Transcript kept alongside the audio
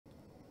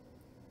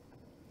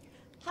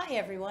Hi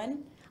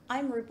everyone,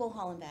 I'm Rupal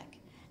Hollenbeck,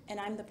 and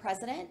I'm the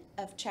president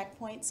of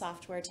Checkpoint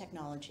Software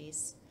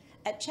Technologies.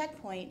 At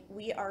Checkpoint,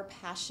 we are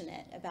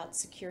passionate about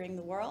securing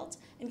the world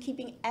and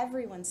keeping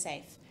everyone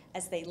safe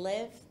as they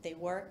live, they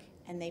work,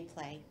 and they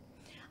play.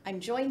 I'm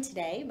joined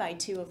today by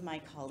two of my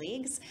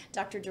colleagues,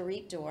 Dr.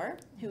 Dorit Dor,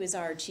 who is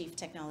our Chief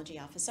Technology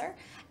Officer,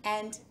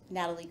 and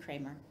Nataly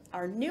Kremer,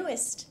 our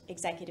newest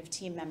executive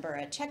team member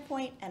at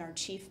Checkpoint and our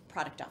Chief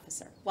Product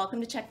Officer. Welcome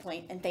to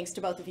Checkpoint, and thanks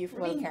to both of you for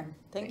being here.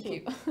 Thank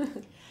you.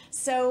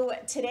 So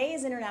today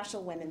is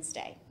International Women's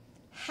Day.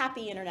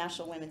 Happy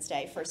International Women's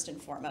Day, first and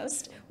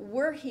foremost.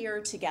 We're here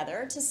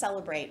together to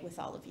celebrate with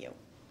all of you.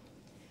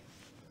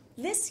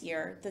 This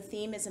year, the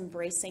theme is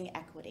embracing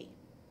equity.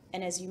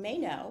 And as you may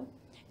know,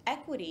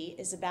 equity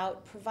is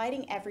about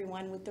providing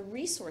everyone with the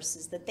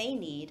resources that they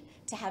need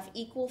to have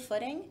equal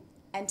footing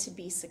and to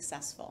be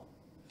successful.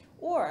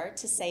 Or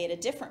to say it a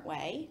different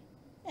way,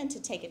 and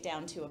to take it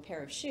down to a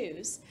pair of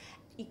shoes,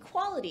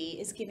 equality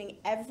is giving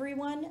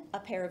everyone a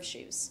pair of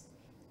shoes.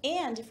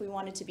 And if we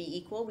wanted to be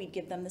equal, we'd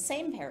give them the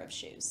same pair of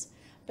shoes.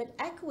 But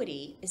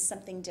equity is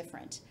something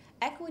different.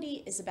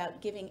 Equity is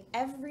about giving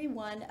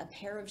everyone a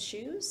pair of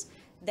shoes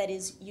that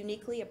is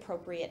uniquely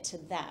appropriate to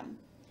them,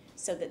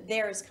 so that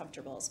they're as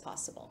comfortable as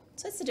possible.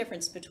 So it's the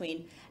difference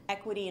between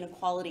equity and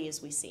equality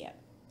as we see it.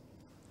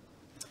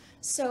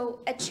 So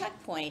at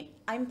Checkpoint,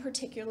 I'm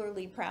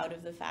particularly proud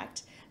of the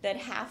fact that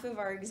half of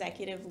our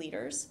executive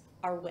leaders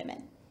are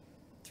women.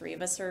 3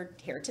 of us are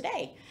here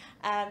today.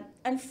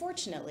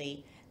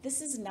 Unfortunately,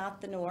 this is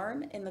not the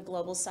norm in the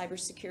global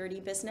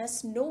cybersecurity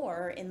business,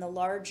 nor in the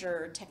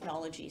larger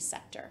technology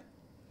sector.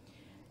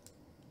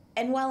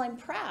 And while I'm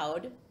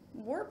proud,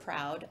 we're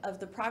proud of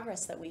the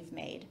progress that we've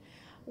made,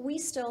 we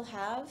still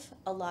have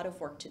a lot of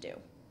work to do.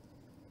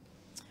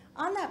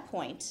 On that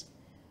point,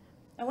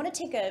 I want to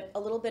take a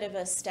little bit of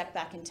a step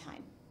back in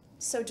time.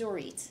 So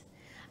Dorit,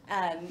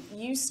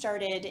 you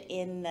started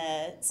in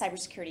the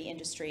cybersecurity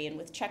industry and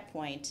with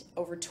Checkpoint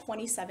over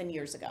 27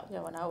 years ago.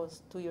 Yeah, when I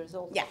was 2 years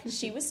old. Yeah,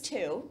 she was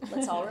 2.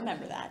 Let's all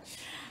remember that.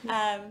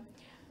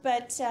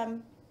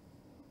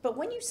 But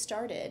when you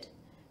started,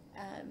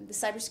 the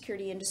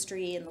cybersecurity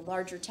industry and the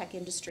larger tech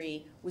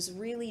industry was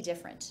really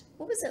different.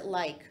 What was it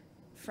like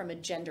from a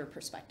gender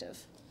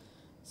perspective?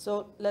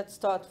 So let's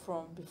start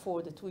from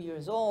before the 2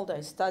 years old.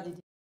 I studied.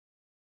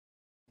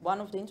 One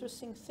of the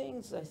interesting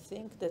things, I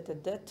think, that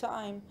at that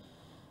time,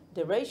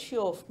 the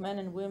ratio of men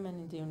and women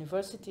in the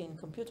university in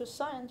computer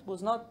science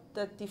was not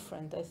that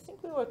different. I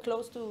think we were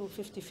close to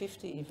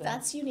 50-50 even.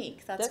 That's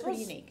unique. That's pretty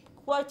unique.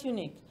 Quite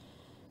unique.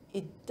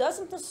 It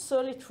doesn't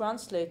necessarily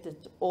translate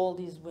that all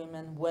these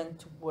women went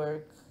to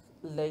work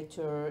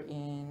later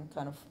in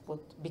kind of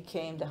what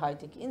became the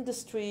high-tech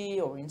industry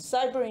or in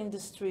cyber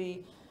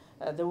industry.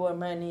 There were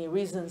many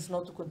reasons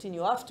not to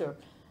continue after.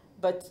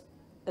 But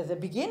at the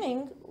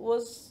beginning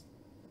was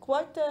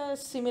quite a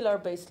similar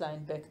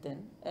baseline back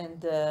then.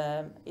 And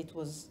it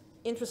was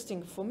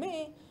interesting for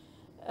me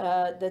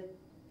that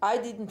I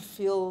didn't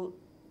feel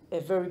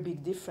a very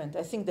big difference.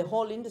 I think the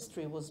whole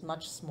industry was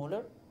much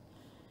smaller.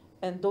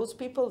 And those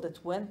people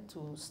that went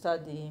to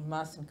study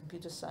math and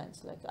computer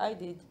science, like I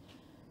did,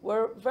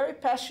 were very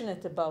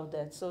passionate about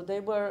that. So they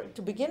were,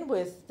 to begin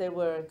with, they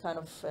were kind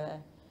of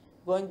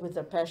going with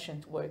their passion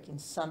to work in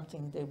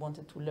something they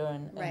wanted to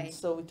learn. Right. And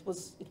so it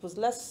was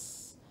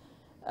less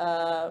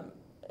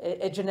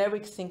a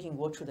generic thinking,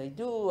 what should I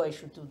do? I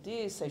should do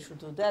this, I should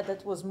do that.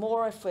 That was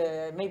more of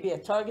maybe a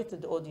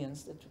targeted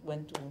audience that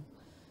went to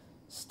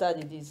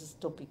study these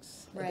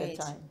topics at that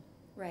time.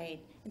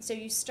 Right. And so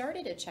you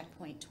started at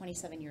Checkpoint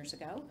 27 years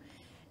ago,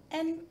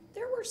 and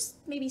there were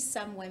maybe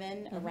some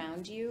women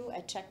around you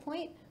at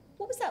Checkpoint.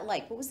 What was that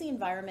like? What was the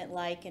environment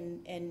like?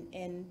 And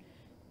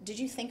did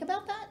you think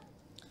about that?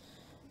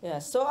 Yeah,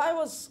 so I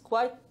was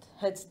quite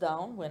heads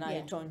down when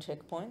I joined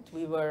Checkpoint.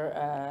 We were,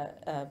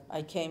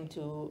 I came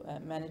to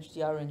manage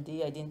the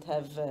R&D. I didn't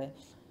have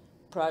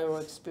prior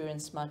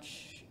experience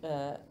much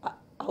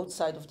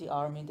outside of the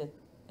army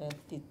that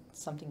did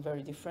something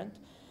very different.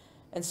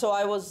 And so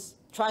I was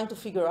trying to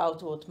figure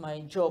out what my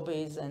job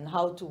is and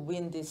how to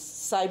win this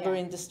cyber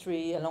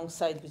industry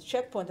alongside with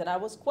Checkpoint. And I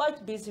was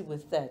quite busy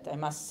with that, I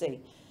must say.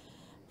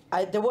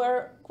 There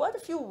were quite a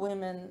few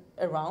women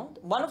around.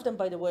 One of them,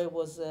 by the way,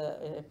 was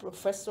a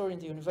professor in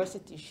the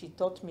university. She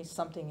taught me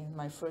something in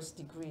my first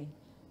degree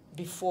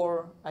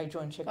before I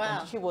joined Checkpoint.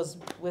 Wow. She was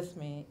with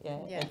me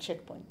at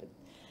Checkpoint.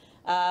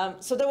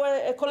 But, so there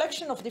were a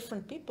collection of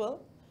different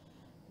people,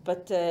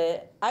 but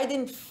I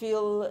didn't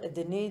feel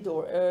the need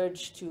or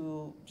urge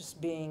to just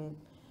being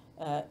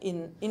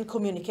in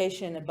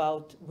communication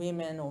about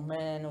women or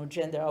men or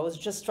gender. I was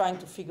just trying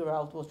to figure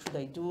out what should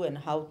I do and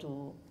how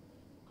to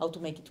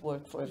make it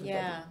work for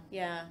everybody.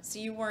 Yeah. So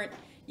you weren't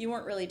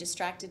really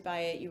distracted by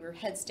it. You were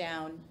heads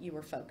down. You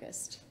were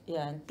focused.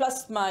 Yeah, and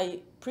plus my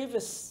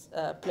previous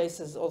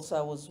places also,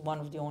 I was one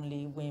of the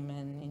only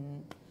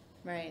women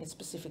in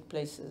specific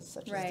places,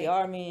 such as the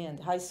army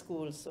and high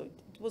school. So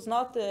it was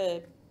not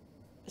a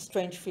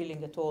strange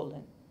feeling at all,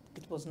 and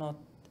it was not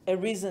a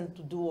reason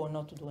to do or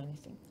not to do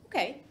anything.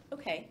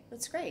 Okay,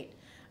 that's great.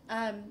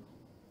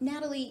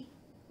 Nataly,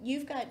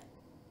 you've got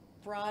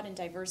broad and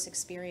diverse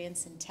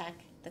experience in tech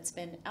that's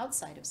been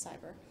outside of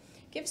cyber.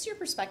 Give us your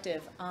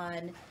perspective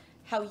on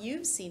how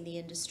you've seen the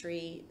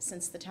industry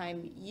since the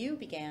time you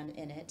began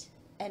in it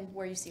and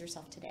where you see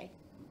yourself today.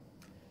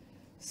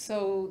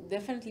 So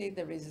definitely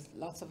there is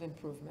lots of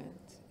improvement.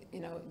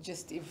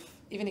 Just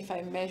even if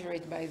I measure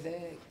it by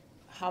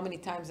how many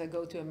times I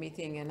go to a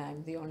meeting and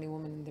I'm the only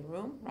woman in the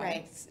room,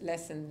 right? It's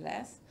less and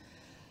less.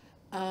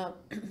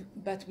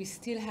 But we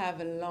still have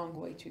a long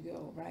way to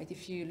go, right?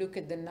 If you look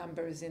at the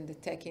numbers in the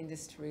tech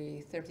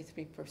industry,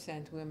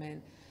 33%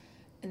 women.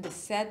 And the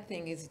sad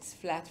thing is it's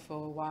flat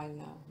for a while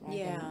now, right?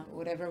 Yeah. And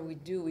whatever we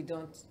do, we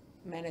don't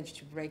manage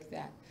to break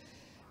that.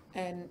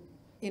 And,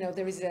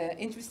 there is an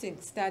interesting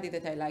study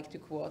that I like to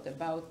quote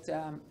about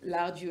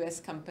large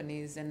US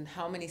companies and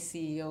how many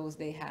CEOs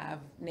they have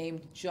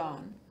named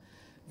John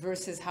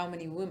versus how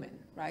many women,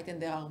 right?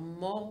 And there are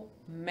more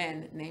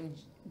men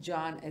named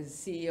John as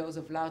CEOs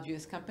of large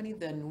US companies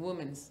than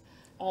women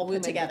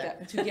put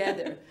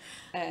together.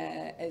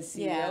 As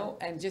CEO.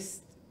 And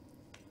just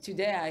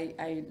today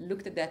I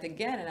looked at that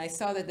again and I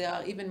saw that there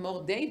are even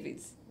more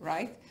Davids,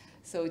 right?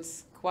 So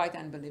it's quite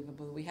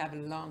unbelievable. We have a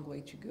long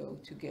way to go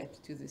to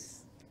get to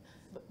this.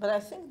 But I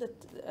think that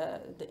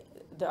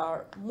there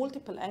are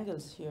multiple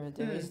angles here.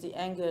 There is the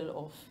angle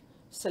of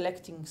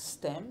selecting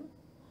STEM,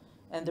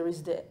 and there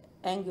is the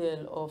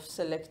angle of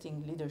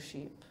selecting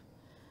leadership.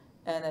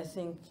 And I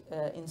think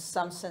in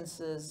some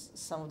senses,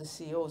 some of the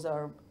CEOs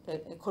are a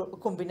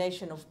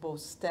combination of both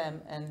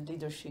STEM and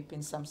leadership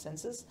in some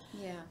senses.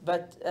 Yeah.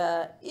 But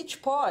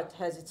each part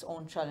has its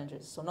own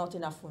challenges. So not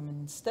enough women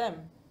in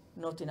STEM,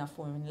 not enough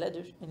women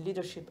in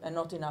leadership, and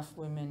not enough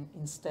women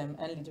in STEM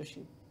and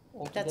leadership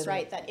altogether. That's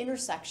right. That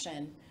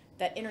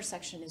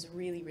intersection is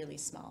really, really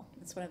small.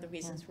 It's one of the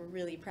reasons we're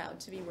really proud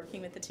to be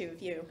working with the two of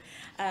you.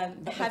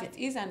 But it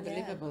is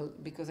unbelievable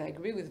because I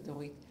agree with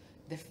Dorit.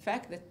 The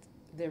fact that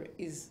there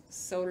is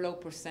so low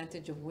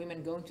percentage of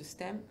women going to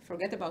STEM,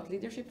 forget about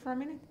leadership for a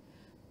minute,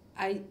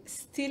 I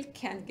still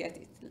can't get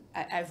it.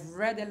 I've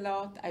read a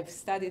lot, I've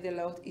studied a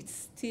lot, it's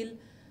still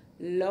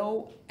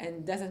low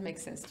and doesn't make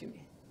sense to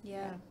me.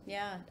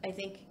 Yeah. I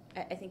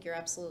think you're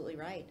absolutely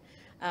right.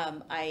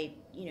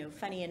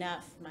 Funny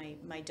enough,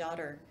 my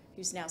daughter,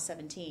 who's now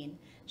 17,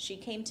 she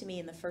came to me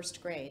in the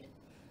first grade,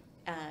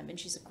 and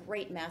she's a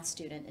great math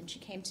student, and she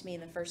came to me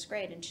in the first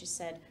grade and she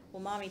said,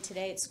 well, Mommy,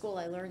 today at school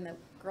I learned that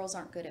girls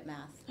aren't good at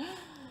math.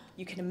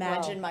 You can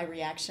imagine my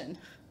reaction.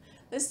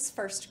 This is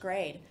first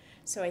grade.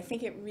 So I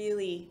think it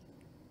really,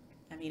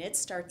 it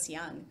starts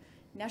young.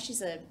 Now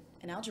she's an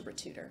algebra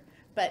tutor,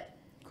 but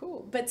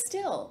cool. But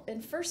still,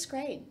 in first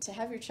grade, to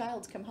have your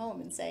child come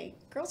home and say,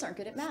 girls aren't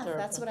good at math,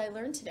 that's what I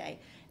learned today.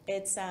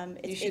 You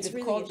should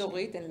have called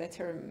Dorit and let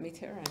her meet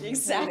her. And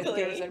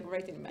exactly. Girls are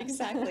great in math.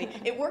 Exactly.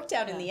 It worked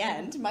out in the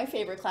end. My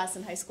favorite class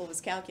in high school was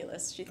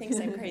calculus. She thinks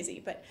I'm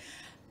crazy, but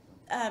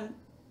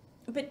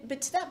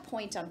to that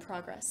point on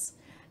progress,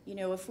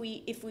 if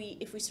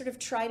we sort of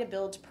try to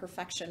build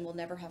perfection, we'll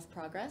never have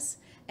progress.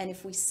 And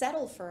if we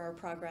settle for our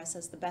progress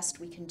as the best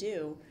we can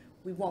do,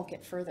 we won't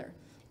get further.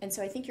 And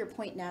so I think your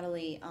point,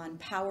 Nataly, on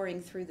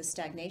powering through the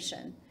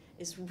stagnation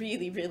is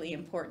really, really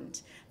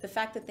important. The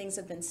fact that things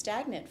have been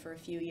stagnant for a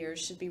few years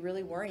should be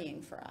really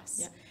worrying for us.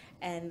 Yeah.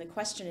 And the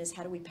question is,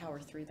 how do we power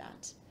through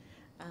that?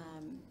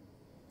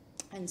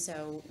 And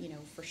so,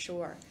 for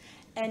sure.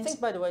 And I think,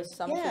 by the way,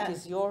 some of it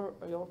is your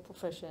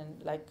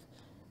profession. Like,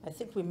 I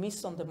think we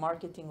missed on the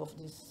marketing of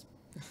this,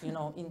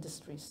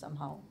 industry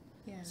somehow.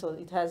 Yeah. So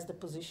it has the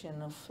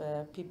position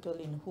of people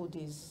in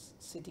hoodies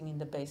sitting in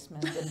the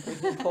basement and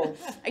drinking Coke.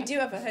 I do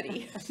have a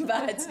hoodie,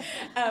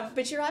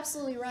 but you're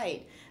absolutely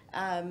right.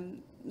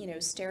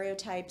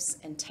 Stereotypes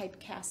and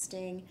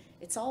typecasting,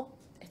 it's all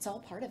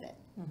part of it.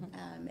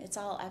 Mm-hmm. It's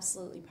all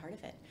absolutely part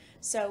of it.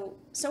 So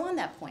on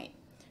that point,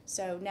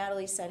 so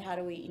Nataly said, how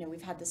do we,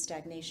 we've had this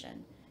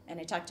stagnation, and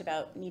I talked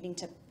about needing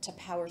to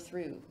power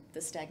through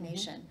the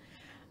stagnation.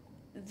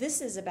 Mm-hmm. This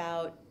is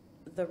about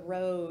the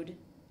road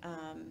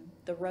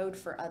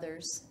for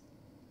others,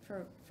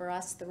 for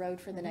us, the road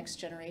for the next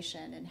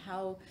generation, and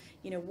how,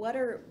 what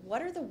are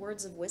the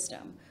words of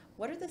wisdom?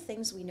 What are the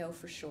things we know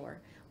for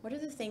sure? What are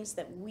the things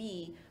that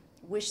we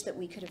wish that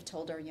we could have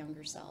told our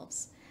younger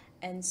selves?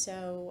 And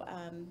so,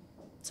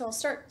 I'll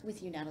start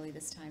with you, Nataly,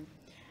 this time.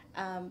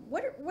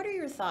 What are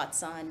your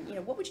thoughts on,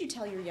 what would you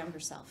tell your younger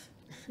self?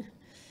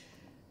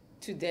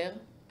 To dare,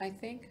 I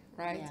think,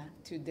 right? Yeah.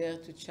 To dare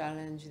to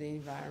challenge the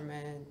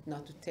environment,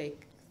 not to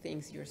take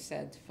things you're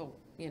said for,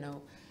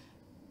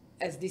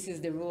 as this is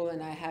the rule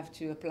and I have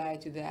to apply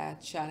to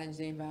that, challenge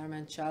the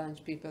environment,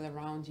 challenge people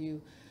around you,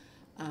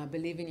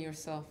 believe in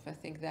yourself. I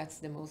think that's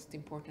the most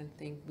important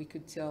thing we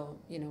could tell,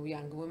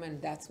 young women.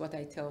 That's what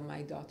I tell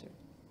my daughter.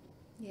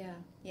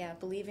 Yeah,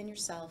 believe in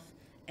yourself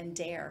and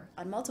dare,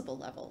 on multiple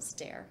levels,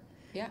 dare.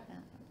 Yeah.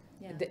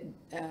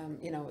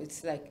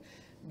 It's like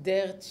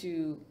dare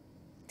to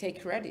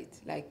take credit.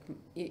 Like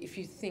if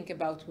you think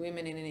about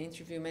women in an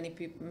interview,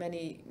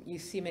 you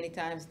see many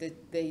times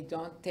that they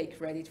don't take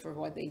credit for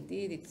what they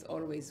did. It's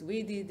always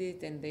we did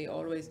it, and they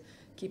always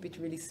keep it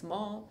really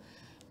small.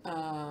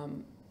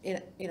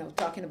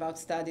 talking about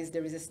studies,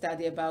 there is a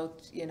study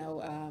about,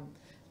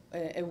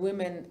 a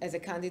woman as a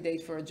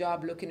candidate for a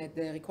job looking at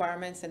the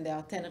requirements, and there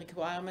are 10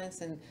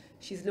 requirements, and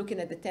she's looking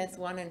at the 10th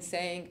one and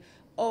saying,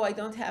 oh, I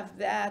don't have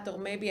that, or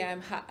maybe I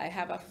have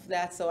half of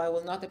that, so I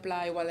will not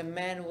apply, while a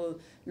man will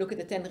look at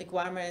the 10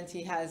 requirements,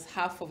 he has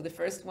half of the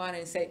first one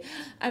and say,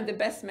 I'm the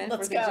best man for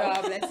the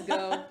job, let's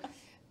go.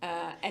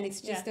 And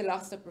it's just a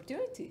lost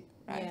opportunity,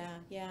 right?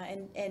 Yeah,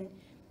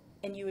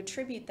 and you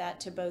attribute that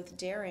to both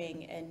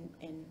daring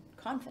and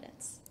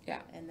confidence.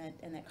 Yeah. And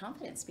that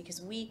confidence,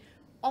 because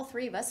all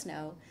three of us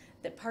know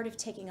that part of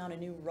taking on a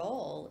new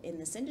role in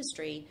this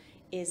industry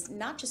is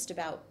not just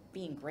about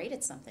being great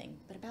at something,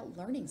 but about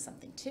learning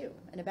something too,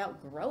 and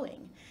about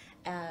growing.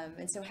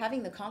 And so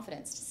having the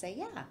confidence to say,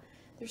 yeah,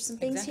 there's some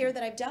things here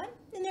that I've done,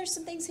 and there's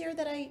some things here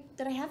that I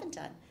haven't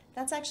done.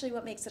 That's actually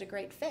what makes it a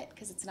great fit,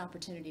 because it's an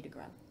opportunity to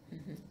grow.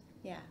 Mm-hmm.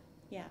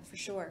 Yeah, for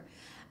sure.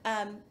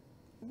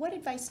 What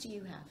advice do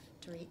you have,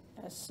 Dorit?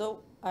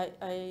 So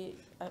I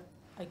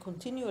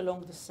continue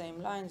along the same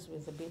lines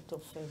with a bit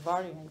of a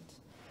variant.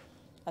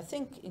 I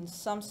think in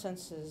some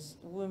senses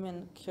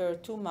women care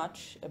too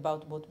much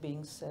about what's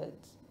being said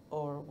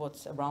or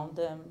what's around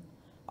them.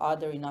 Are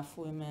there enough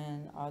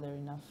women? Are there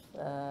enough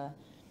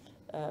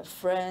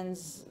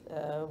friends?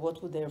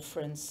 What would their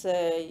friends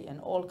say? And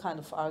all kind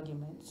of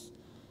arguments.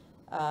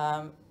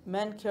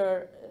 Men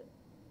care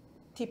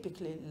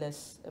typically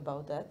less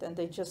about that, and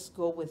they just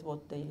go with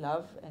what they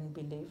love and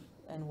believe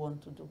and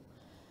want to do.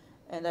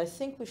 And I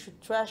think we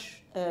should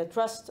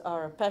trust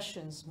our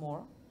passions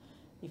more.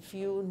 If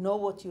you know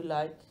what you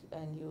like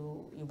and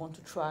you want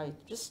to try it,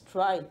 just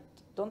try it.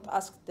 Don't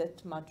ask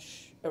that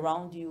much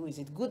around you. Is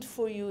it good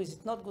for you? Is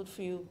it not good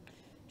for you?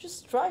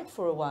 Just try it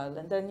for a while,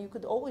 and then you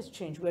could always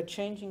change. We're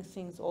changing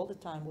things all the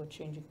time. We're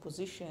changing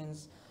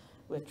positions.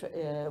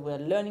 We're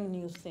learning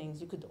new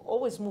things. You could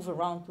always move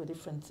around to a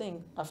different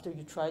thing after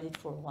you tried it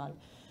for a while.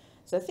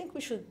 So I think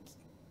we should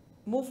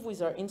move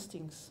with our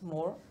instincts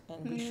more,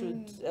 and we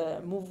should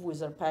move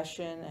with our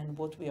passion and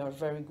what we are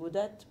very good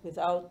at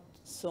without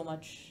so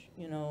much,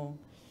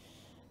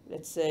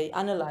 let's say,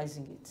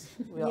 analyzing it.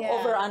 We are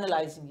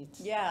over-analyzing it.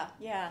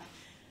 Yeah.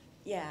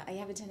 I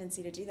have a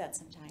tendency to do that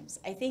sometimes.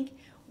 I think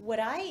what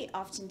I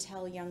often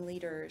tell young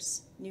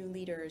leaders, new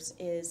leaders,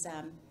 is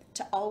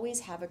to always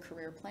have a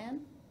career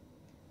plan,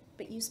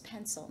 but use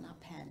pencil, not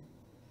pen.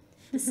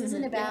 This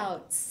isn't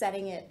about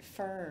setting it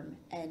firm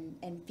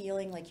and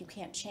feeling like you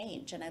can't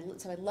change. And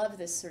so I love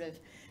this sort of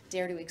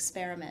dare to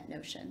experiment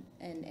notion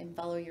and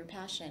follow your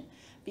passion,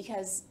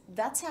 because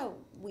that's how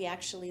we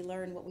actually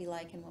learn what we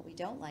like and what we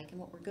don't like, and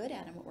what we're good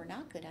at and what we're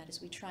not good at,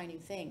 as we try new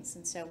things.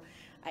 And so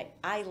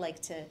I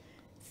like to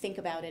think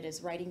about it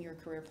as writing your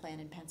career plan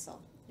in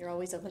pencil. You're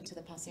always open to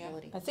the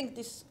possibility. I think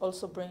this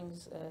also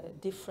brings a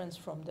difference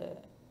from the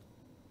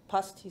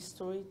past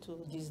history to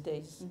these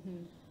days.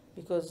 Mm-hmm.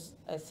 Because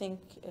I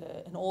think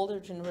an older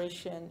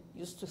generation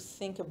used to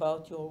think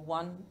about your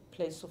one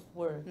place of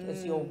work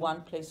as your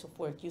one place of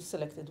work. You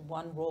selected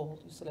one role,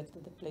 you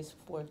selected the place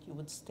of work, you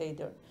would stay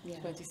there.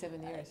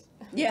 27 years.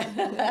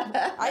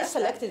 I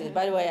selected it,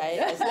 by the way.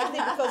 I selected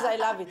it because I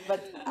love it.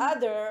 But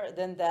other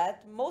than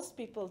that, most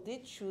people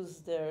did choose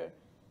their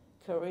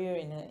career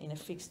in a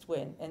fixed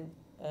way. And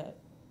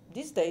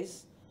these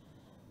days,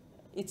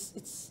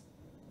 it's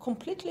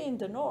completely in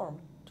the norm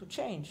to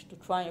change, to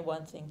try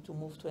one thing, to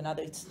move to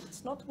another.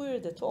 It's not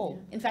weird at all.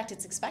 In fact,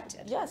 it's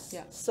expected. Yes.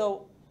 Yeah.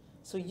 So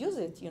use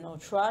it.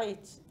 Try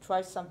it.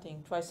 Try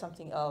something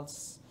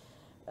else.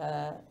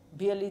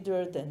 Be a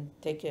leader. Then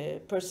take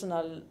a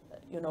personal,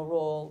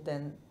 role.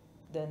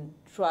 Then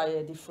try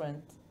a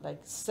different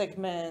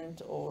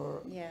segment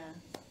or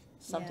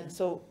something. Yeah.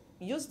 So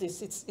use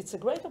this. It's a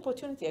great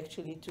opportunity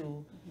actually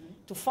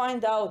to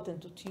find out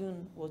and to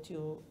tune what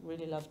you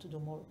really love to do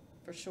more.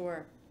 For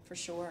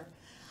sure.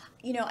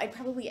 I'd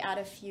probably add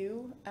a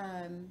few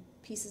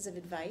pieces of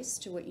advice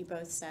to what you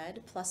both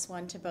said,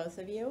 +1 to both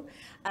of you.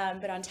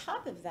 But on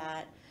top of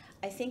that,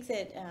 I think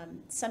that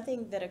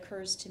something that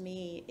occurs to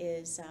me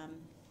is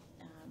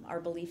our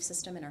belief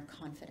system and our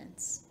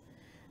confidence.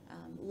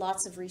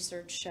 Lots of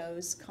research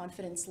shows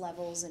confidence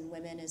levels in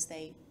women as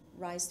they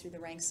rise through the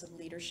ranks of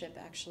leadership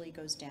actually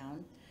goes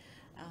down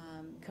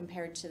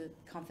compared to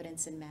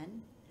confidence in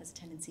men, has a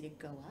tendency to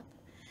go up.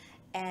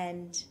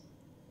 And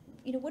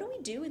what do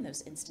we do in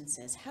those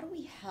instances? How do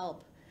we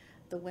help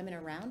the women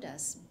around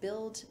us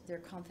build their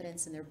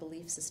confidence in their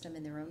belief system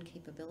and their own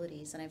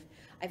capabilities? And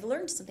I've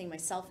learned something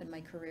myself in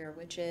my career,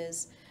 which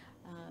is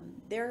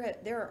there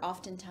are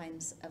often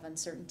times of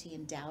uncertainty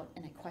and doubt,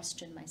 and I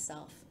question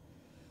myself.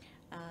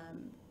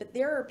 But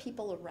there are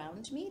people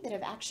around me that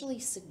have actually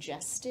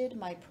suggested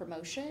my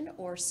promotion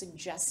or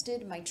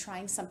suggested my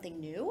trying something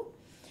new.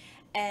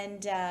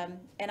 And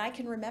I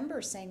can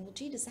remember saying, well,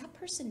 gee, does that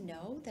person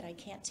know that I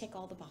can't tick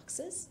all the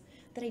boxes?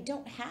 That I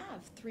don't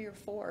have 3 or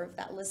 4 of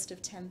that list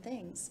of 10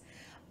 things?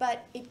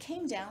 But it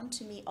came down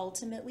to me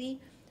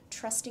ultimately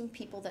trusting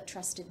people that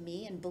trusted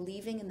me and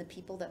believing in the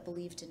people that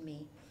believed in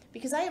me.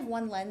 Because I have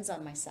one lens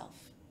on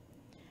myself.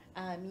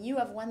 You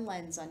have one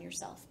lens on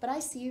yourself, but I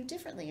see you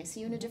differently. I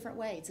see you in a different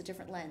way. It's a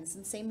different lens.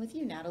 And same with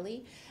you,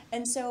 Nataly.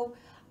 And so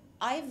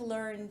I've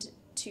learned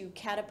to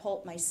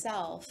catapult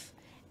myself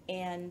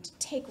and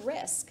take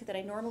risk that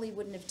I normally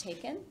wouldn't have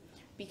taken,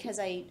 because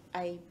I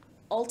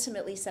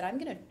ultimately said, I'm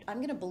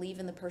gonna believe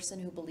in the person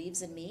who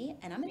believes in me,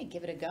 and I'm gonna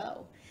give it a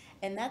go.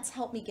 And that's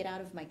helped me get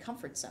out of my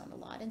comfort zone a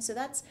lot. And so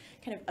that's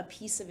kind of a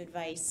piece of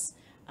advice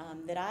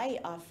that I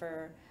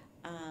offer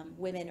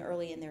women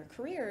early in their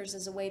careers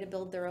as a way to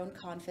build their own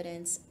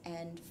confidence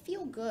and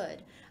feel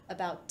good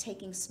about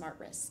taking smart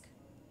risk.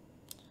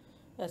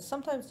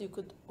 Sometimes you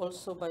could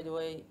also, by the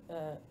way,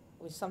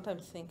 we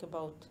sometimes think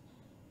about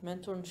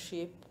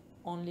mentorship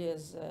only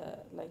as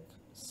like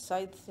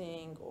side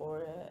thing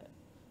or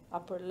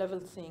upper level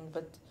thing,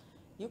 but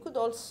you could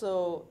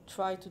also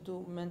try to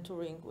do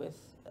mentoring with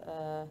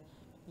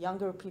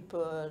younger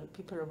people,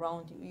 people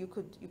around you.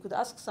 You could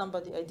ask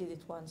somebody. I did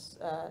it once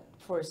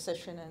for a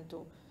session, and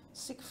to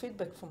seek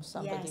feedback from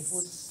somebody Yes.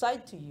 who's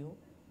side to you,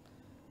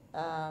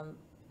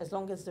 as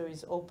long as there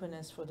is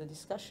openness for the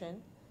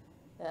discussion,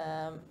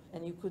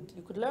 and you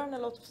could learn a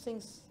lot of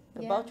things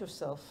about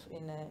yourself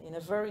in a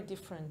very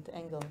different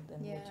angle than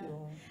what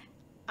you.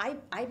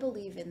 I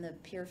believe in the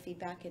peer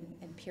feedback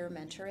and peer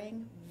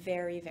mentoring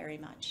very, very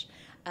much.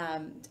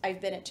 I've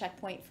been at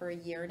Checkpoint for a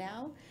year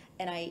now,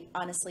 and I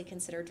honestly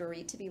consider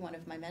Dorit to be one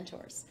of my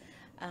mentors.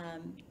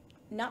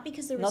 Not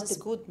because there was not a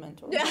good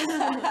mentor.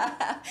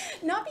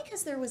 Not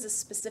because there was a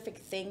specific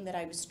thing that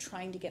I was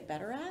trying to get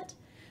better at,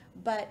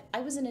 but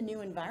I was in a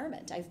new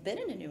environment. I've been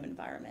in a new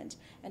environment,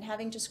 and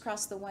having just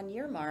crossed the 1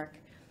 year mark,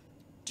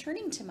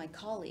 turning to my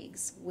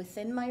colleagues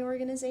within my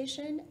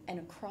organization and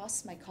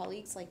across my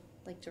colleagues like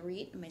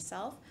Dorit and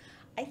myself,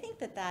 I think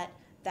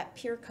that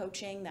peer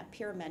coaching, that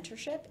peer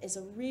mentorship is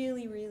a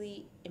really,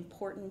 really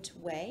important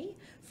way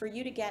for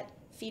you to get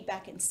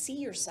feedback and see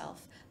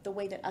yourself the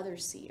way that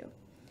others see you.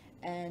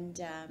 And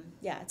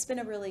it's been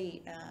a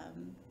really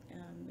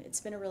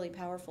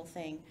powerful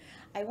thing.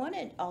 I want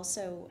to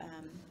also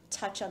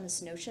touch on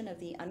this notion of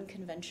the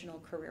unconventional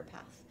career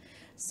path.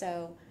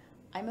 So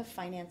I'm a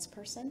finance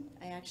person.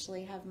 I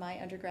actually have my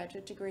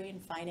undergraduate degree in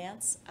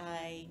finance.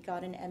 I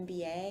got an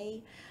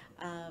MBA.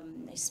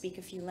 I speak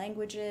a few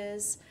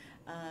languages,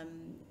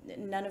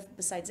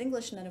 besides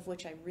English, none of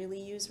which I really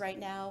use right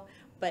now.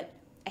 But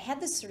I had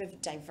this sort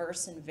of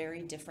diverse and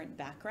very different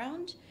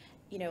background.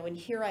 And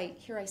here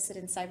I sit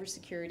in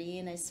cybersecurity,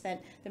 and I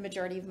spent the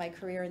majority of my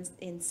career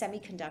in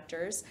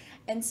semiconductors.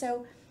 And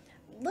so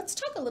let's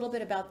talk a little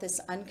bit about this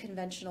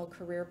unconventional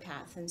career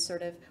path and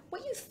sort of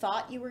what you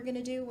thought you were going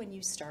to do when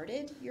you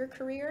started your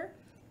career,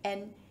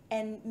 and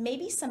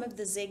maybe some of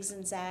the zigs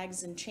and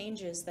zags and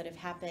changes that have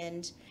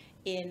happened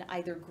in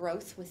either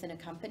growth within a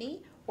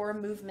company or a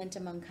movement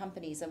among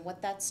companies, and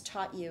what that's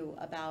taught you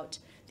about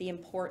the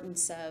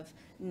importance of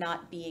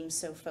not being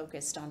so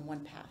focused on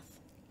one path.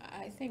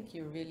 I think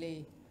you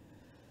really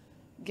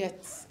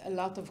get a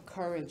lot of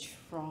courage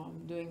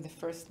from doing the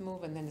first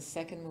move, and then the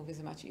second move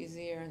is much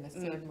easier, and the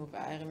third move.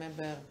 I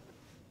remember,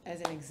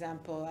 as an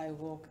example, I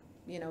worked,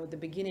 at the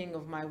beginning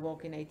of my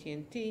work in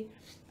AT&T,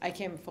 I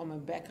came from a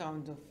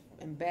background of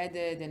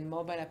embedded and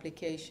mobile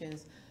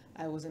applications.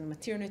 I was on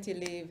maternity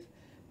leave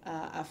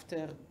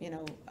after,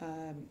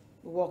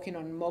 working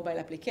on mobile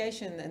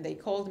application, and they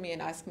called me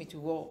and asked me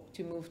to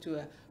move to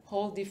a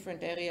whole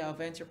different area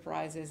of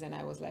enterprises, and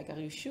I was like, are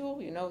you sure?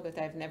 That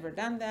I've never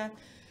done that.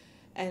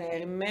 And I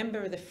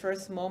remember the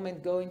first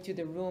moment going to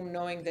the room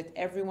knowing that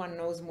everyone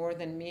knows more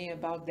than me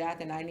about that,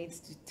 and I need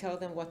to tell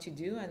them what to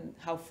do, and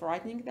how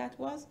frightening that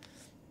was.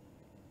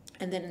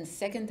 And then the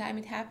second time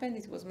it happened,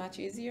 it was much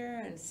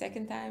easier, and the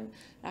second time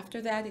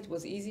after that, it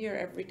was easier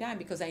every time,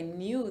 because I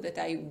knew that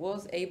I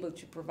was able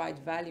to provide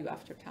value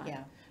after time.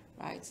 Yeah.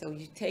 Right? So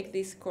you take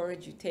this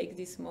courage, you take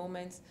these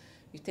moments,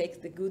 you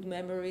take the good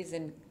memories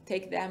and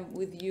take them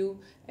with you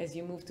as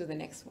you move to the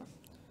next one.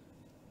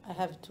 I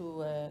have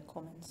two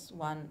comments.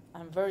 One,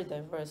 I'm very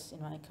diverse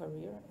in my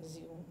career, as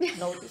you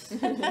notice.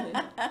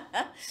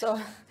 So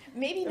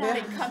maybe not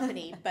in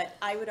company, but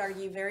I would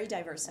argue very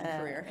diverse in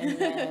career.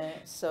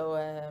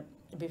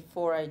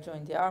 Before I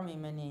joined the army,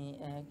 many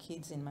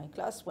kids in my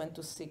class went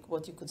to seek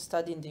what you could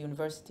study in the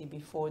university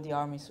before the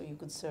army, so you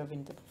could serve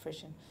in the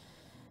profession.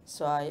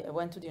 So I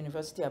went to the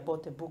university. I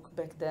bought a book.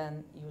 Back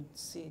then, you'd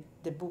see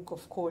the book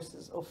of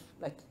courses of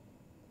like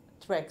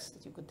tracks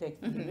that you could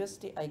take to the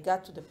university. I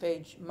got to the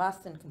page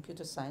math and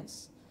computer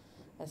science.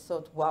 I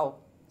thought, wow,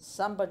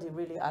 somebody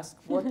really asked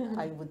what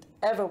I would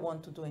ever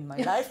want to do in my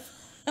life,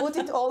 put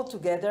it all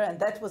together, and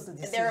that was the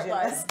decision. There it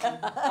was.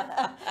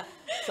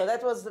 So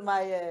that was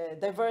my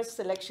diverse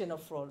selection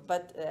of role.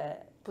 But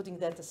putting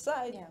that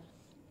aside,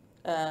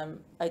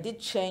 I did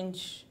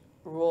change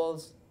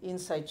roles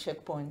inside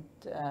Checkpoint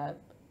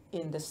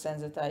in the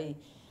sense that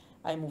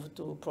I moved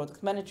to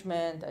product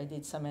management, I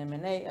did some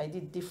M&A, I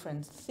did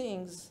different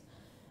things.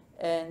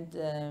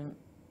 And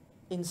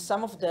in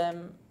some of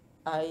them,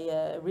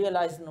 I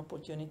realized an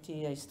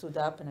opportunity. I stood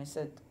up and I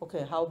said,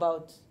 okay, how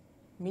about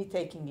me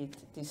taking it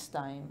this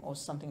time or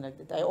something like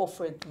that. I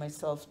offered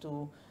myself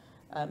to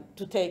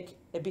to take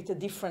a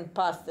different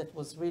path that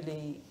was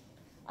really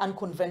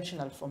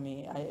unconventional for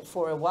me.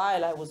 For a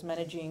while, I was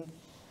managing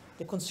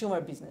the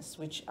consumer business,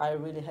 which I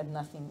really had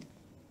nothing,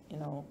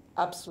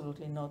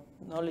 absolutely no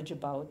knowledge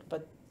about.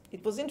 But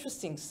it was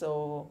interesting,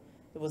 so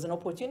there was an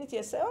opportunity.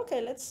 I said,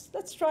 okay,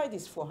 let's try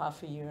this for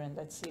half a year and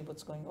let's see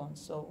what's going on.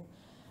 So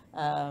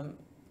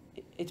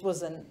it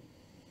was an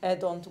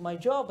add-on to my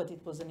job, but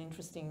it was an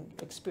interesting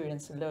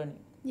experience and learning.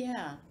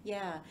 Yeah,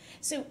 yeah.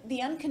 So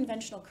the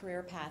unconventional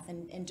career path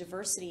and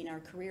diversity in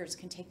our careers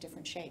can take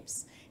different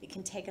shapes. It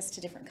can take us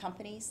to different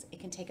companies. It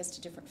can take us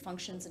to different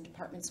functions and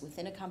departments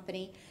within a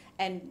company.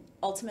 And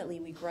ultimately,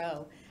 we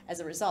grow as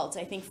a result.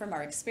 I think from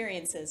our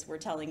experiences, we're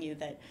telling you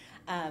that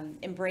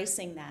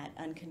embracing that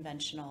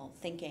unconventional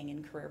thinking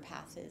and career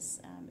path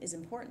is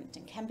important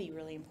and can be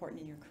really important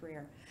in your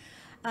career.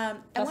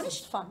 Plus,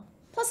 it's fun.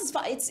 Plus, it's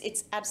fun.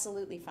 It's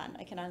absolutely fun.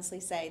 I can honestly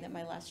say that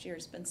my last year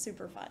has been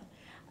super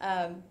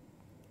fun.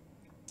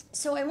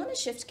 So I want to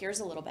shift gears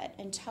a little bit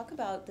and talk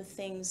about the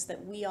things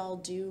that we all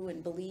do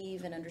and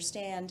believe and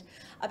understand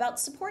about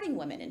supporting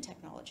women in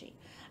technology.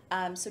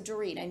 So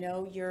Dorit, I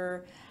know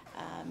you're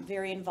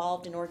very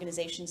involved in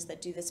organizations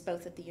that do this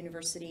both at the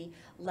university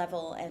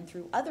level and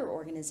through other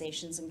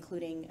organizations,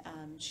 including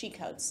She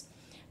Codes.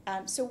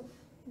 So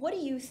what do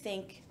you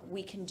think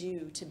we can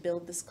do to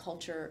build this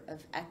culture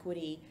of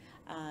equity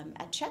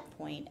at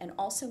Checkpoint and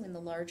also in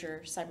the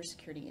larger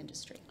cybersecurity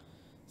industry?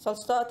 So I'll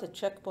start at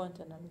Checkpoint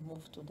and I'll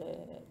move to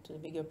the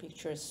bigger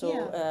picture.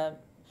 So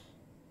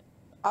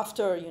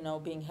after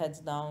being heads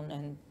down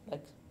and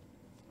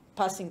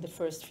passing the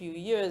first few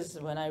years,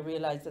 when I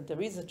realized that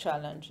there is a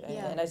challenge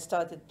and I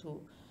started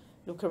to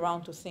look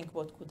around to think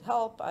what could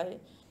help, I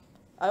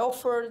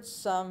offered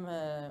some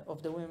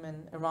of the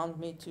women around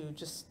me to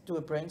just do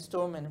a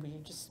brainstorm, and we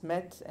just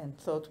met and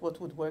thought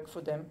what would work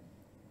for them.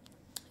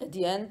 At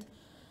the end,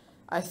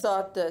 I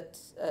thought that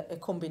a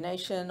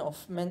combination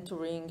of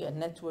mentoring and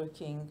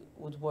networking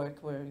would work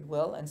very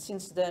well. And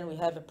since then, we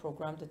have a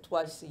program that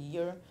twice a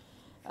year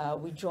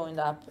we join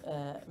up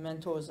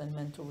mentors and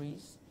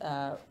mentorees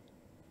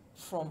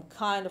from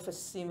kind of a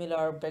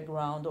similar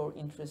background or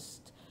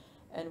interest.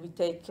 And we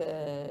take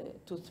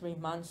 2-3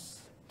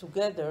 months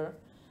together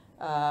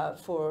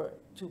for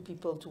two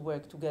people to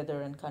work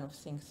together and kind of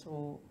think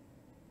through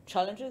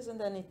challenges. And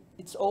then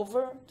it's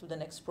over to the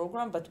next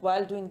program. But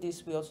while doing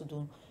this, we also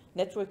do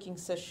networking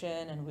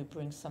session and we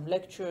bring some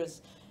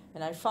lectures,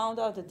 and I found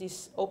out that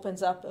this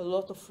opens up a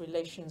lot of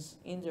relations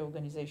in the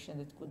organization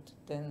that could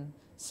then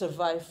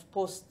survive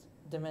post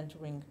the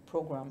mentoring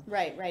program.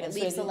 Right, And it so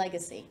leaves a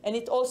legacy. And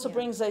it also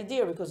brings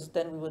idea, because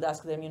then we would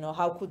ask them,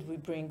 how could we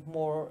bring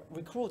more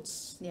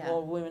recruits,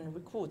 more women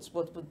recruits?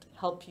 What would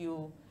help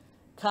you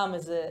come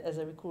as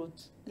a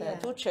recruit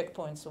to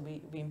Checkpoint? So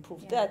we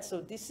improved that. So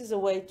this is a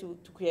way to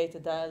create a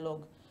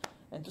dialogue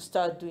and to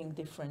start doing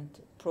different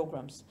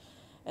programs.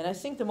 And I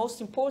think the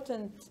most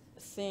important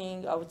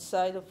thing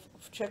outside of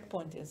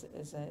Checkpoint in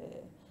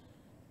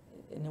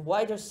a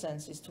wider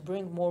sense is to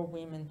bring more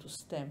women to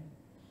STEM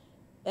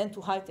and to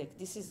high tech.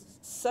 This is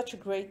such a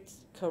great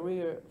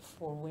career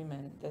for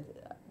women that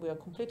we are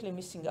completely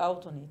missing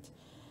out on it.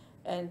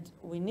 And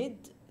we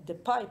need the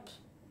pipe.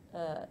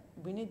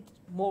 We need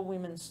more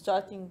women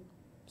starting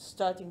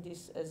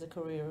this as a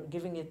career,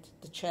 giving it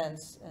the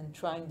chance and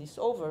trying this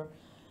over,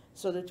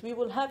 so that we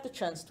will have the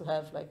chance to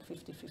have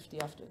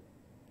 50-50 after.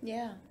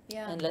 Yeah.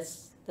 And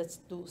let's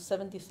do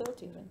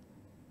 70-30 even.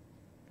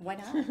 Why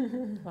not?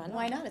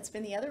 Why not? It's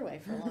been the other way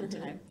for a long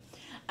time.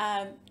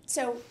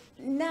 So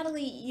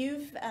Nataly,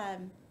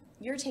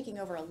 you're taking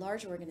over a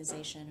large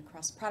organization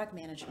across product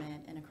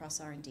management and across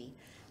R&D.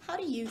 How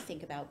do you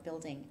think about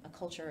building a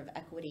culture of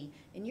equity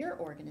in your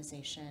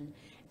organization,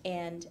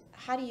 and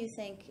how do you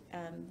think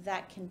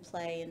that can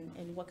play,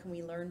 and what can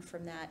we learn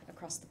from that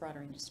across the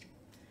broader industry?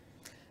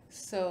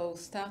 So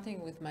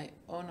starting with my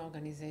own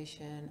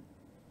organization,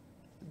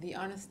 the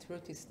honest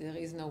truth is there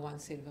is no one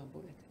silver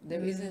bullet.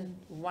 There isn't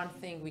one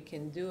thing we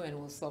can do and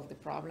we'll solve the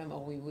problem,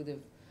 or we would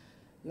have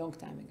long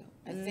time ago.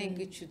 I think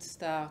it should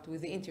start with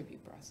the interview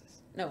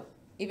process. No,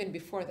 even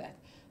before that,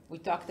 we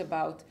talked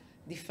about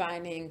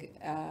defining,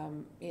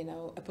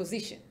 a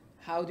position.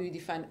 How do you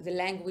define the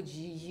language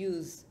you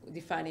use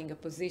defining a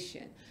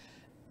position?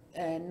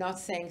 Not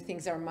saying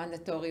things are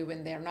mandatory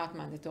when they're not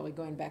mandatory,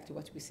 going back to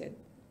what we said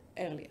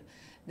earlier.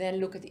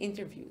 Then look at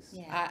interviews.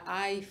 Yeah.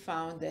 I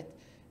found that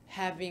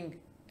having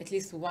at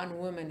least one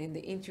woman in the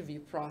interview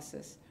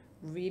process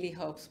really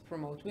helps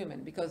promote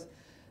women, because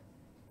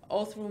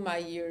all through my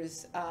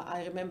years,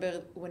 I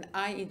remember when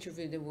I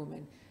interviewed a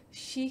woman,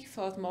 she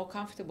felt more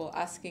comfortable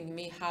asking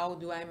me, how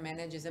do I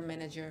manage as a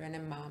manager and a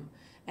mom?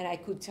 And I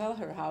could tell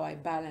her how I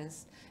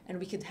balanced, and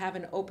we could have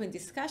an open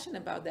discussion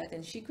about that,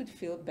 and she could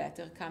feel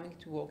better coming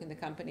to work in the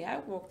company I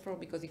worked for,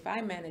 because if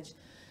I managed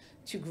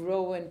to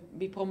grow and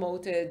be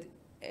promoted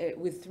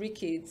with 3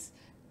 kids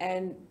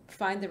and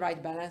find the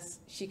right balance,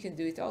 she can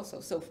do it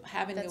also. So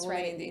having a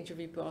woman in the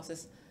interview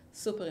process,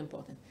 super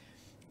important.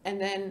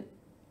 And then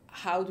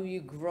how do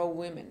you grow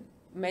women?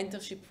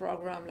 Mentorship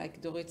program,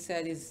 like Dorit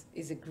said,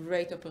 is a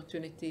great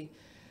opportunity.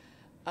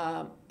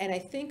 And I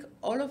think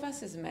all of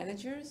us as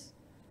managers,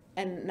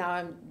 and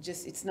now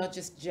it's not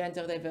just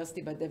gender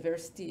diversity, but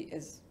diversity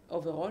as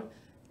overall,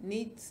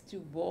 needs to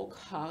work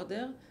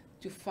harder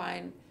to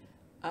find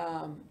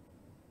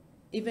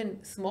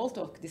even small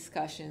talk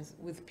discussions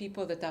with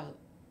people that are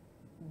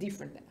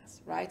different than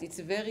us, right? It's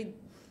very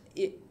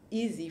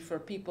easy for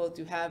people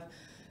to have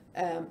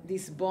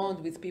this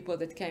bond with people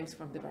that came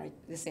from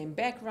the same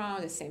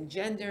background, the same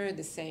gender,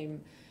 the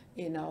same,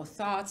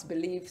 thoughts,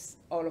 beliefs,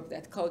 all of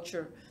that,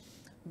 culture.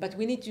 But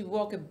we need to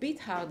work a bit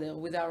harder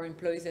with our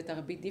employees that are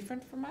a bit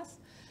different from us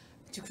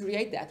to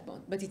create that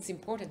bond. But it's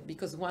important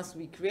because once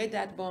we create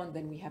that bond,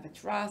 then we have a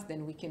trust,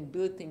 then we can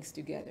build things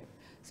together.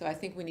 So I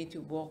think we need to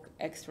work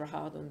extra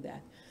hard on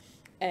that.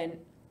 And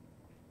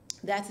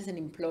that is an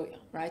employer,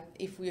 right?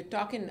 If we're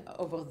talking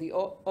over the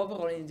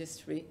overall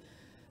industry,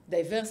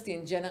 diversity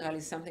in general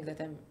is something that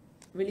I'm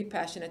really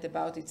passionate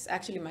about. It's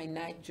actually my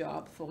night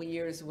job for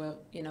years where,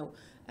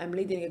 I'm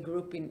leading a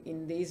group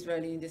in the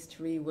Israeli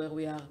industry where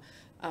we are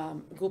a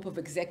group of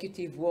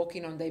executives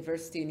working on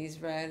diversity in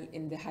Israel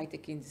in the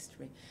high-tech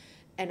industry.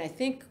 And I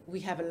think we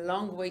have a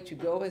long way to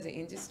go as an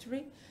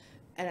industry.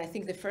 And I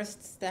think the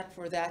first step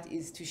for that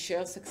is to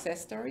share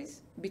success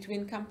stories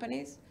between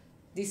companies.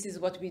 This is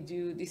what we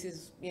do. This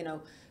is,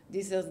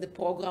 this is the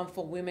program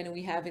for women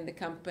we have in the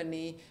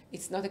company.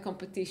 It's not a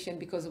competition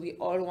because we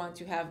all want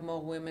to have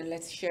more women.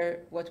 Let's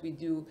share what we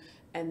do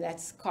and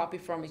let's copy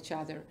from each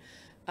other.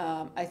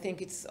 I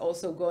think it's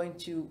also going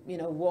to,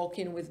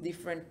 working with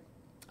different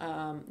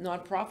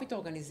nonprofit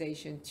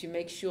organizations to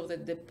make sure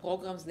that the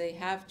programs they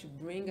have to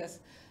bring us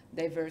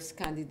diverse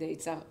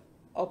candidates are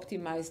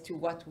optimized to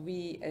what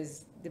we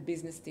as the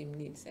business team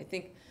needs. I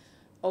think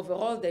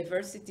overall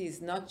diversity is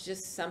not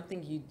just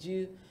something you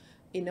do,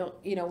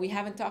 we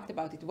haven't talked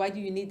about it. Why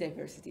do you need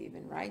diversity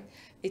even, right?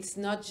 It's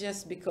not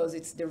just because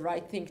it's the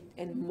right thing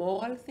and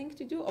moral thing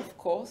to do. Of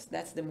course,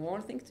 that's the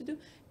moral thing to do.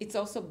 It's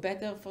also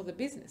better for the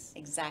business.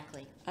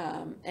 Exactly.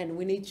 And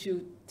we need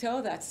to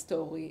tell that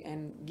story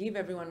and give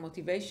everyone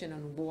motivation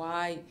on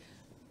why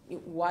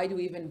do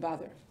we even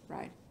bother,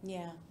 right?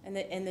 Yeah, and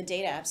the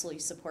data absolutely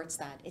supports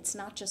that. It's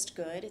not just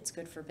good; it's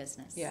good for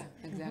business. Yeah,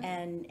 exactly.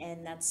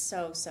 And that's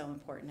so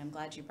important. I'm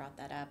glad you brought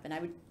that up.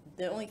 And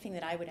the only thing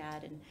that I would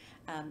add,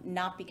 and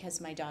not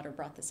because my daughter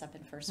brought this up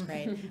in first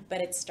grade,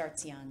 but it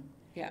starts young.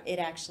 Yeah. It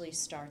actually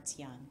starts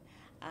young.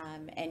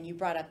 And you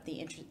brought up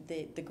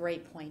the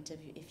great point of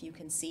if you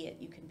can see it,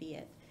 you can be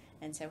it.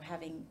 And so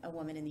having a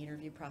woman in the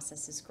interview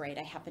process is great.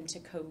 I happen to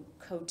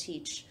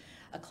co-teach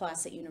a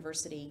class at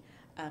university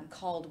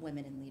called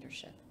Women in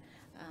Leadership.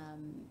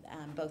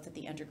 Both at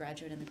the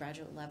undergraduate and the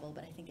graduate level,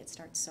 but I think it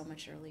starts so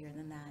much earlier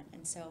than that.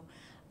 And so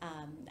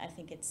I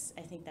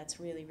think that's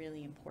really,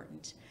 really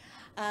important.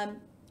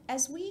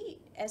 As we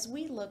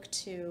look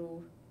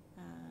to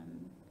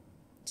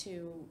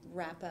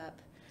wrap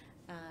up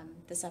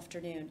this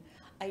afternoon,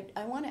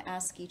 I want to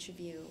ask each of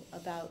you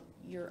about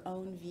your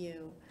own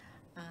view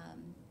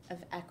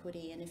of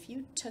equity, and if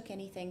you took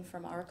anything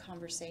from our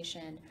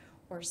conversation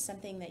or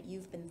something that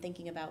you've been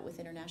thinking about with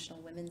International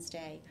Women's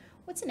Day,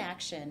 what's an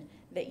action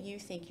that you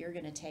think you're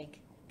going to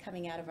take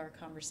coming out of our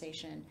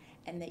conversation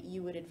and that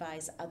you would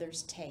advise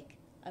others take?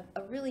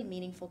 A really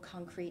meaningful,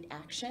 concrete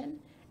action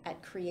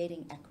at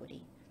creating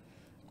equity.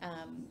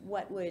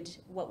 What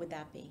would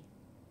that be?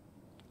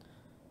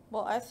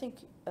 Well, I think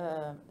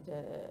the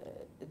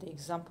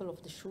example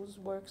of the shoes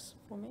works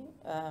for me.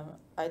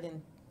 I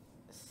didn't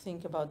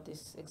think about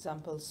this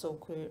example so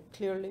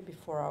clearly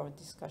before our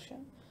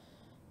discussion.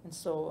 And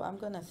so I'm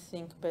going to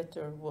think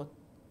better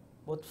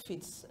what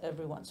fits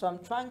everyone. So I'm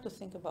trying to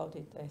think about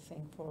it, I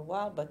think, for a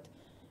while, but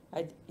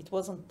it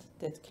wasn't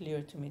that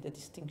clear to me, the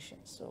distinction.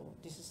 So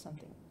this is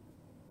something.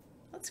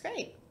 That's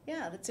great.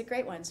 Yeah, that's a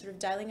great one. Sort of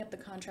dialing up the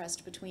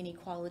contrast between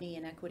equality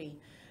and equity,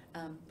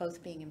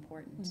 both being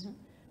important. Mm-hmm.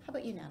 How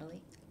about you,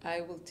 Nataly?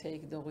 I will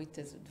take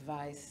Dorit's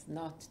advice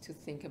not to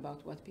think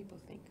about what people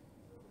think.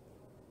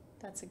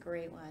 That's a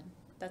great one.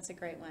 That's a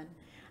great one.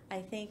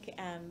 I think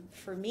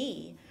for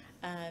me,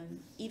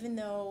 even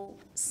though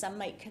some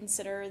might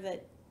consider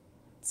that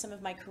some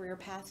of my career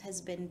path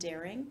has been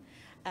daring,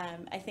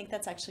 I think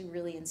that's actually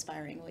really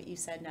inspiring what you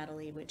said,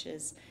 Nataly, which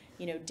is,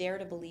 dare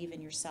to believe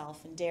in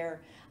yourself and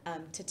dare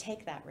to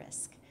take that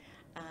risk.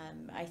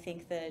 I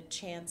think the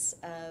chance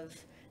of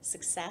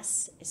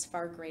success is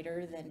far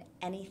greater than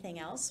anything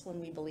else when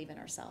we believe in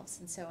ourselves.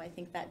 And so I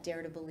think that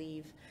dare to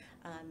believe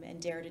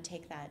and dare to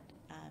take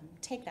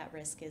that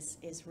risk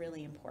is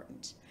really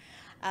important.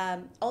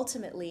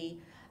 Ultimately,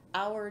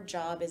 our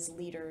job as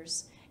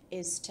leaders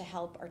is to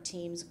help our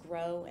teams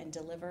grow and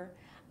deliver,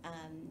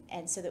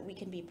 and so that we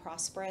can be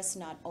prosperous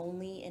not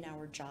only in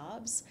our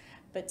jobs,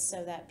 but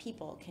so that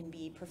people can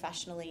be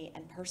professionally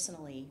and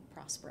personally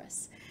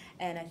prosperous.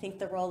 And I think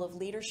the role of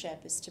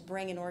leadership is to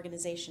bring an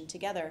organization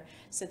together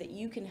so that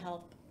you can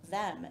help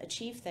them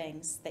achieve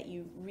things that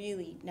you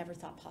really never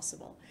thought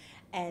possible.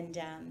 And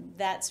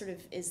that sort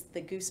of is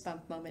the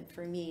goosebump moment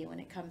for me when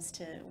it comes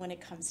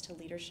to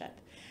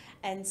leadership.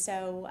 And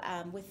so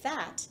with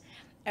that,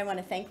 I want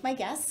to thank my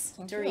guests,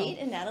 Thank Dorit you.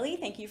 and Nataly.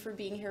 Thank you for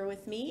being here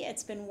with me.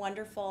 It's been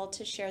wonderful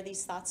to share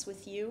these thoughts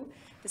with you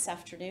this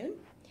afternoon.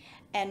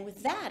 And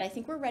with that, I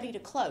think we're ready to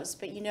close.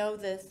 But you know,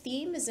 the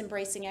theme is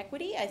embracing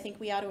equity. I think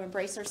we ought to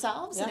embrace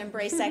ourselves and Yeah.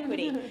 embrace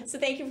equity. So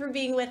thank you for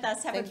being with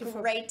us. Have Thank a you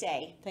for- great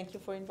day. Thank you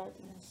for inviting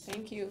us.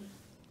 Thank you.